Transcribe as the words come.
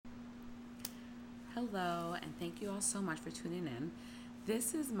Hello, and thank you all so much for tuning in.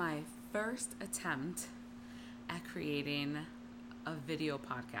 This is my first attempt at creating a video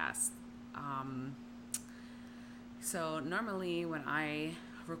podcast. Um, so normally when I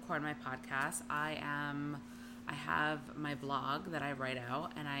record my podcast, I have my blog that I write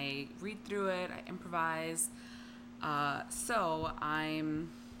out and I read through it, I improvise. So I'm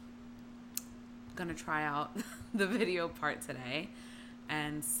gonna try out the video part today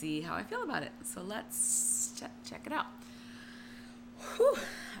and see how I feel about it. So let's check it out. Whew.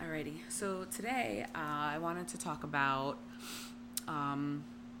 Alrighty. So today I wanted to talk about um,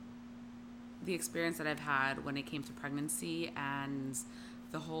 the experience that I've had when it came to pregnancy and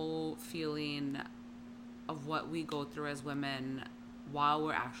the whole feeling of what we go through as women while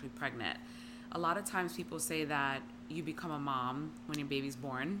we're actually pregnant. A lot of times people say that you become a mom when your baby's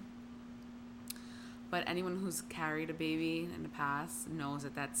born, but anyone who's carried a baby in the past knows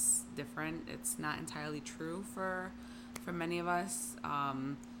that that's different. It's not entirely true for many of us.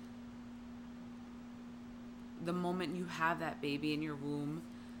 The moment you have that baby in your womb,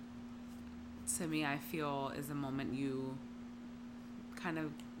 to me, I feel is the moment you kind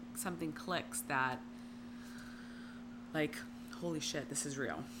of something clicks that, like, holy shit, this is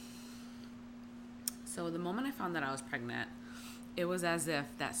real. So the moment I found that I was pregnant, it was as if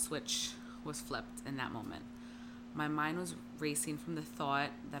that switch was flipped in that moment. My mind was racing from the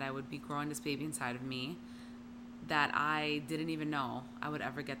thought that I would be growing this baby inside of me that I didn't even know I would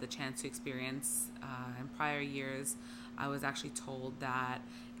ever get the chance to experience. In prior years, I was actually told that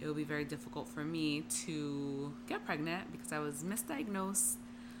it would be very difficult for me to get pregnant because I was misdiagnosed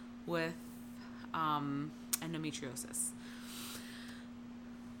with endometriosis.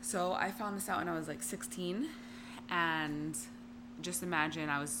 So I found this out when I was like 16, and just imagine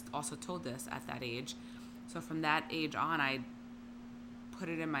I was also told this at that age. So from that age on, I put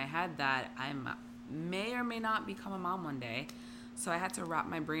it in my head that I may or may not become a mom one day. So I had to wrap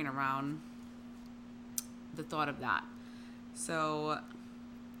my brain around the thought of that. So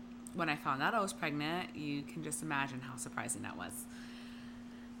when I found out I was pregnant, you can just imagine how surprising that was.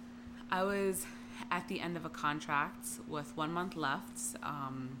 I was at the end of a contract with 1 month left,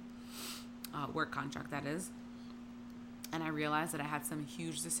 work contract that is, and I realized that I had some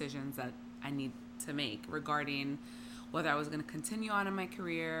huge decisions that I need to make regarding whether I was going to continue on in my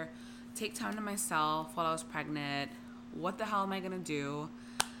career, take time to myself while I was pregnant. What the hell am I going to do?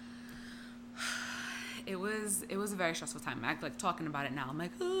 It was a very stressful time. Like talking about it now, I'm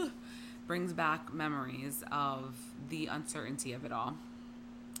like, ugh, brings back memories of the uncertainty of it all.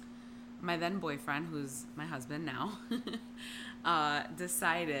 My then boyfriend, who's my husband now,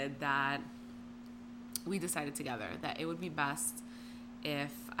 we decided together that it would be best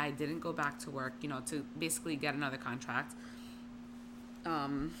if I didn't go back to work, to basically get another contract.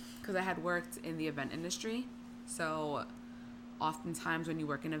 Because I had worked in the event industry. So oftentimes when you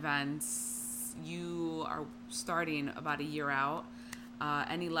work in events, you are starting about a year out.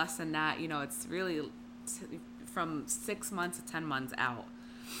 Any less than that, it's really from 6 months to 10 months out.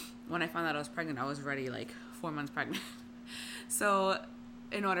 When I found out I was pregnant, I was already like 4 months pregnant. So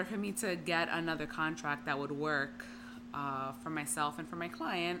in order for me to get another contract that would work for myself and for my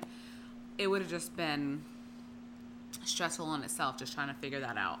client, it would have just been stressful in itself, just trying to figure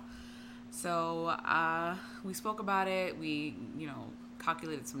that out. So we spoke about it. We,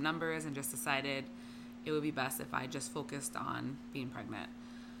 calculated some numbers and just decided it would be best if I just focused on being pregnant.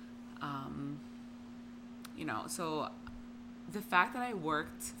 So the fact that I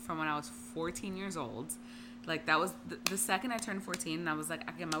worked from when I was 14 years old, like that was the second I turned 14, and I was like,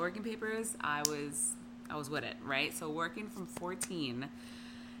 okay, my working papers, I was with it, right? So working from 14,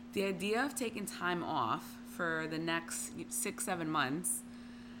 the idea of taking time off for the next 6-7 months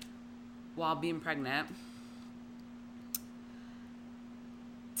while being pregnant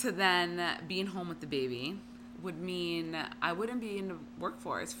to then being home with the baby would mean I wouldn't be in the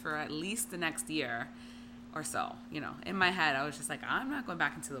workforce for at least the next year or so. In my head, I was just like, I'm not going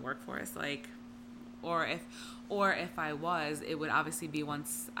back into the workforce. Or if I was, it would obviously be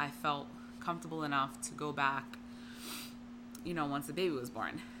once I felt comfortable enough to go back, once the baby was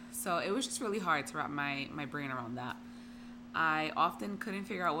born. So it was just really hard to wrap my brain around that. I often couldn't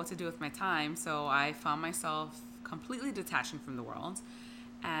figure out what to do with my time, so I found myself completely detaching from the world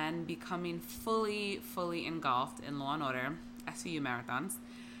and becoming fully engulfed in Law & Order, SVU marathons,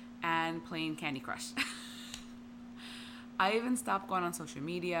 and playing Candy Crush. I even stopped going on social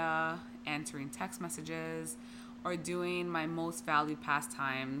media, answering text messages, or doing my most valued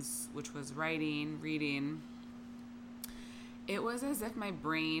pastimes, which was writing, reading. It was as if my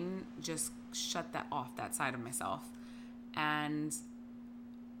brain just shut that off, that side of myself. And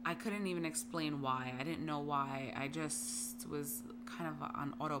I couldn't even explain why. I didn't know why. I just was kind of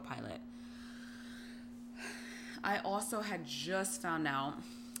on autopilot. I also had just found out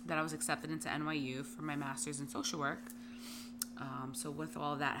that I was accepted into NYU for my master's in social work. So with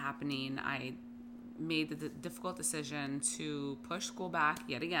all of that happening, I made the difficult decision to push school back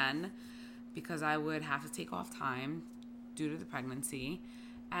yet again because I would have to take off time due to the pregnancy.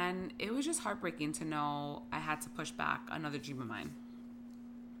 And it was just heartbreaking to know I had to push back another dream of mine.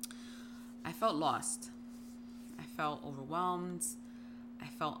 I felt lost. I felt overwhelmed. I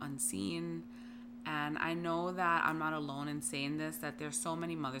felt unseen. And I know that I'm not alone in saying this, that there's so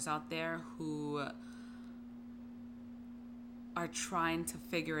many mothers out there who are trying to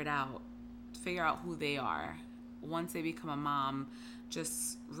figure out who they are. Once they become a mom,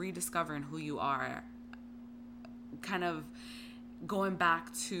 just rediscovering who you are, kind of going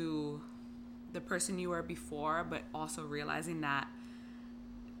back to the person you were before, but also realizing that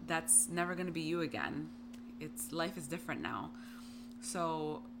that's never going to be you again. Life is different now.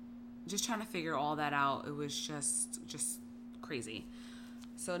 So just trying to figure all that out, it was just crazy.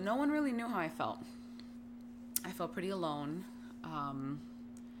 So no one really knew how I felt. I felt pretty alone. And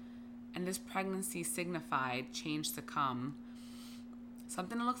this pregnancy signified change to come.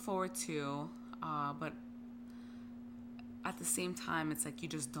 Something to look forward to, but at the same time, it's like you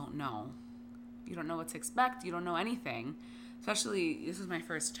just don't know. You don't know what to expect. You don't know anything. Especially, this was my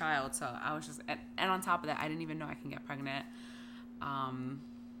first child, so I was just... And on top of that, I didn't even know I can get pregnant.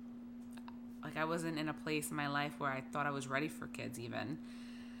 Like, I wasn't in a place in my life where I thought I was ready for kids, even.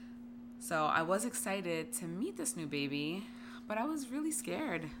 So I was excited to meet this new baby, but I was really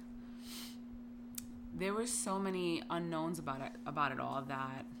scared. There were so many unknowns about it all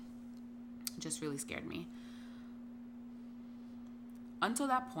that just really scared me. Until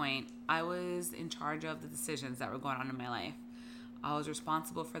that point, I was in charge of the decisions that were going on in my life. I was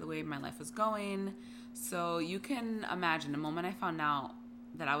responsible for the way my life was going. So you can imagine the moment I found out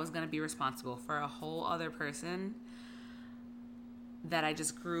that I was going to be responsible for a whole other person that I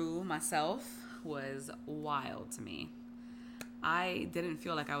just grew myself was wild to me. I didn't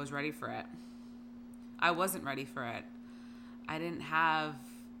feel like I was ready for it. I wasn't ready for it. I didn't have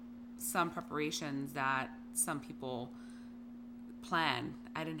some preparations that some people plan.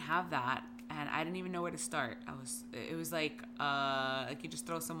 I didn't have that, and I didn't even know where to start. It was like you just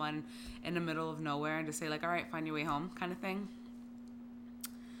throw someone in the middle of nowhere and just say like, all right, find your way home kind of thing.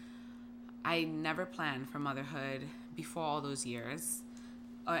 I never planned for motherhood before all those years.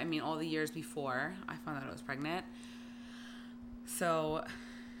 All the years before I found out I was pregnant. So,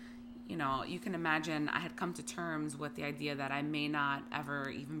 you can imagine I had come to terms with the idea that I may not ever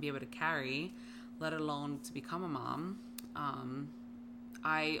even be able to carry, let alone to become a mom.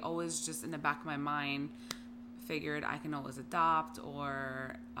 I always just in the back of my mind figured I can always adopt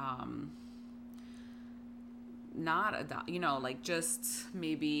or not adopt,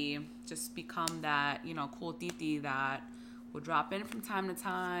 just become that, cool titi that will drop in from time to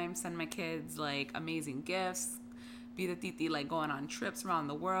time, send my kids like amazing gifts, be the titi like going on trips around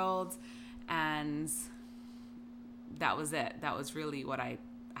the world. And that was it. That was really what I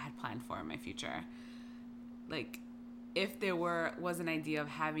had planned for in my future. Like, if there was an idea of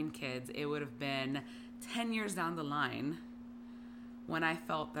having kids, it would have been 10 years down the line when I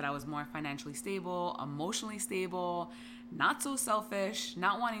felt that I was more financially stable, emotionally stable, not so selfish,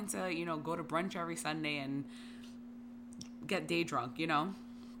 not wanting to, go to brunch every Sunday and get day drunk,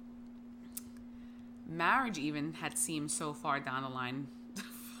 Marriage even had seemed so far down the line.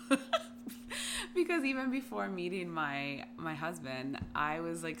 Because even before meeting my husband, I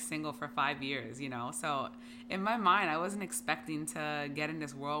was like single for 5 years, So in my mind, I wasn't expecting to get in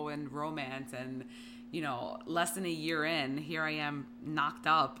this whirlwind romance and, less than a year in, here I am knocked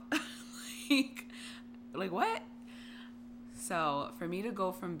up. like what? So for me to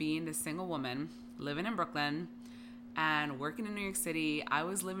go from being this single woman, living in Brooklyn and working in New York City, I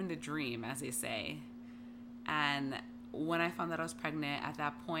was living the dream, as they say. And when I found that I was pregnant, at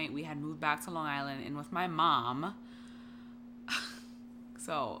that point, we had moved back to Long Island and with my mom.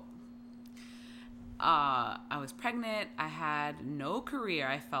 So, I was pregnant. I had no career,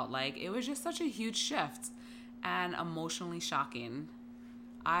 I felt like. It was just such a huge shift and emotionally shocking.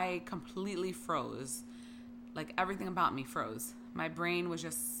 I completely froze. Like, everything about me froze. My brain was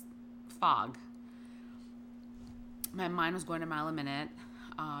just fog. My mind was going a mile a minute.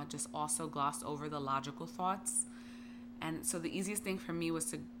 Just also glossed over the logical thoughts. And so the easiest thing for me was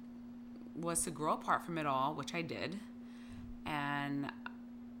to grow apart from it all, which I did. And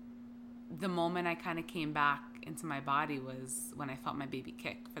the moment I kind of came back into my body was when I felt my baby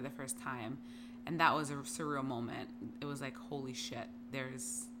kick for the first time. And that was a surreal moment. It was like, holy shit,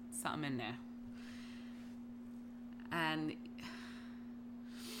 there's something in there. And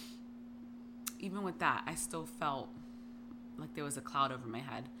even with that, I still felt like there was a cloud over my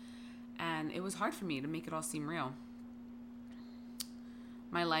head. And it was hard for me to make it all seem real.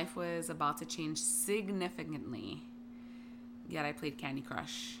 My life was about to change significantly, yet I played Candy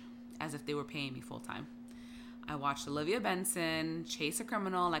Crush as if they were paying me full time. I watched Olivia Benson chase a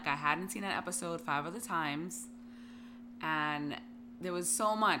criminal like I hadn't seen an episode 5 other times. And there was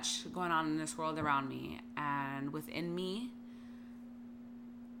so much going on in this world around me and within me,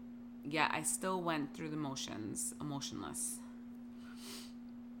 yet I still went through the motions, emotionless.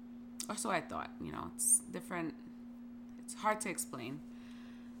 Or so I thought. It's different. It's hard to explain.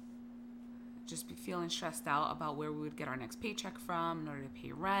 Just be feeling stressed out about where we would get our next paycheck from in order to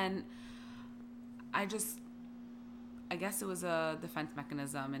pay rent. I guess it was a defense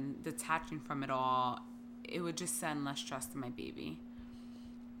mechanism, and detaching from it all, it would just send less stress to my baby.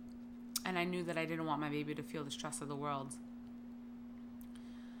 And I knew that I didn't want my baby to feel the stress of the world.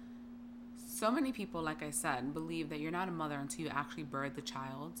 So many people, like I said, believe that you're not a mother until you actually birth the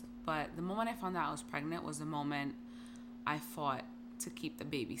child. But the moment I found out I was pregnant was the moment I fought to keep the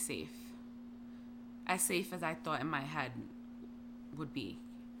baby safe. As safe as I thought in my head would be.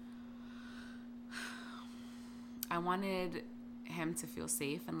 I wanted him to feel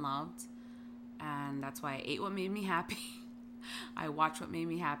safe and loved. And that's why I ate what made me happy. I watched what made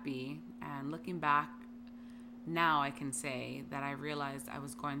me happy. And looking back, now I can say that I realized I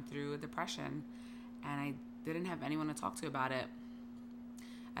was going through a depression and I didn't have anyone to talk to about it.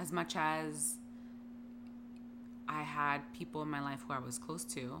 As much as I had people in my life who I was close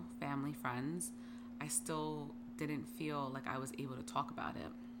to, family, friends, I still didn't feel like I was able to talk about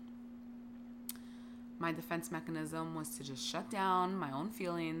it. My defense mechanism was to just shut down my own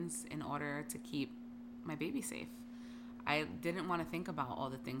feelings in order to keep my baby safe. I didn't want to think about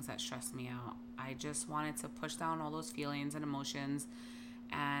all the things that stressed me out. I just wanted to push down all those feelings and emotions,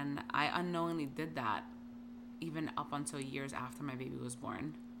 and I unknowingly did that even up until years after my baby was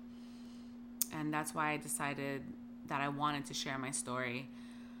born. And that's why I decided that I wanted to share my story.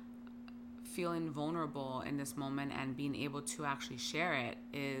 Feeling vulnerable in this moment and being able to actually share it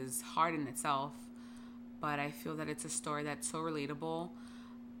is hard in itself, but I feel that it's a story that's so relatable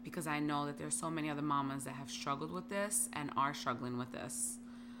because I know that there's so many other mamas that have struggled with this and are struggling with this.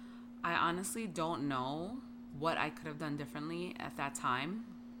 I honestly don't know what I could have done differently at that time,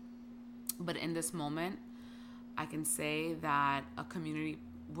 but in this moment, I can say that a community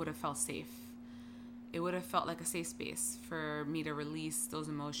would have felt safe. It would have felt like a safe space for me to release those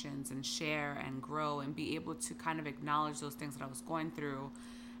emotions and share and grow and be able to kind of acknowledge those things that I was going through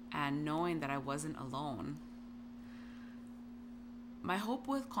and knowing that I wasn't alone. My hope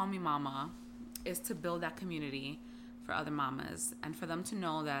with Call Me Mama is to build that community for other mamas and for them to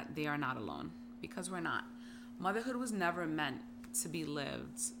know that they are not alone, because we're not. Motherhood was never meant to be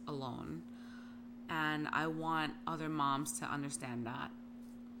lived alone, and I want other moms to understand that.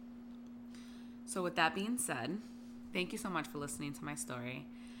 So with that being said, thank you so much for listening to my story,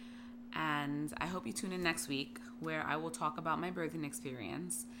 and I hope you tune in next week where I will talk about my birthing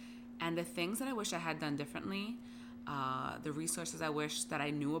experience and the things that I wish I had done differently, the resources I wish that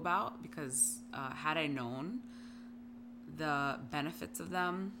I knew about, because had I known the benefits of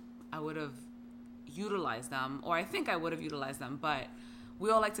them, I would have utilized them, or I think I would have utilized them, but we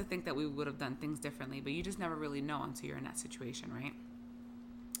all like to think that we would have done things differently, but you just never really know until you're in that situation, right?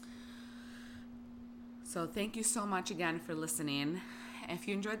 So thank you so much again for listening. If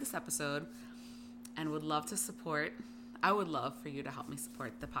you enjoyed this episode and would love to support, I would love for you to help me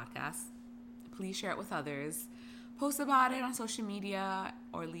support the podcast. Please share it with others. Post about it on social media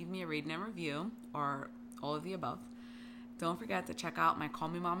or leave me a rating and review, or all of the above. Don't forget to check out my Call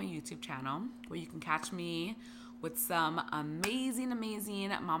Me Mama YouTube channel, where you can catch me with some amazing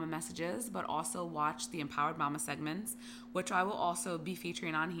mama messages, but also watch the Empowered Mama segments, which I will also be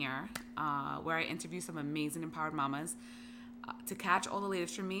featuring on here, where I interview some amazing empowered mamas. To catch all the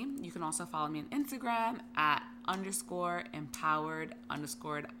latest from me, you can also follow me on Instagram at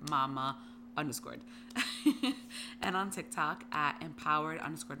 _empowered_mama_. And on TikTok at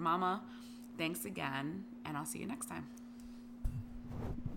empowered_mama. Thanks again, and I'll see you next time.